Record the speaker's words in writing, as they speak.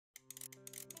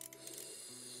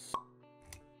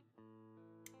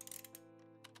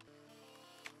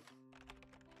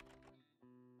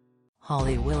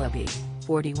Holly Willoughby,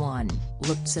 41,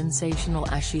 looked sensational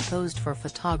as she posed for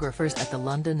photographers at the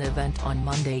London event on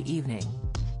Monday evening.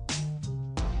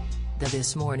 The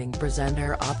This Morning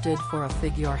presenter opted for a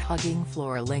figure-hugging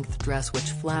floor-length dress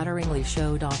which flatteringly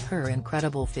showed off her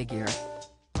incredible figure.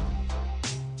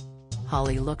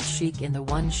 Holly looked chic in the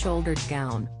one-shouldered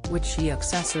gown, which she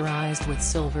accessorized with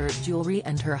silver jewelry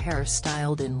and her hair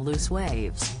styled in loose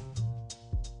waves.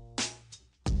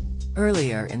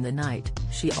 Earlier in the night,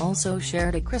 she also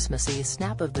shared a Christmassy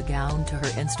snap of the gown to her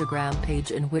Instagram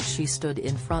page in which she stood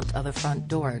in front of a front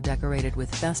door decorated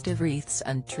with festive wreaths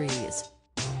and trees.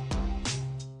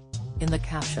 In the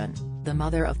caption, the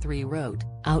mother of three wrote,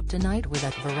 "Out tonight with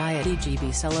at Variety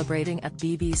GB celebrating at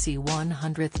BBC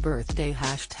 100th birthday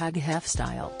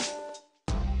 #HefStyle.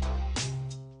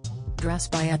 Dress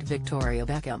by at Victoria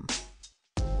Beckham.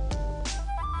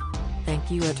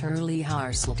 Thank you at Early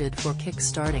Harsleted for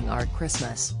kick-starting our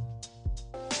Christmas."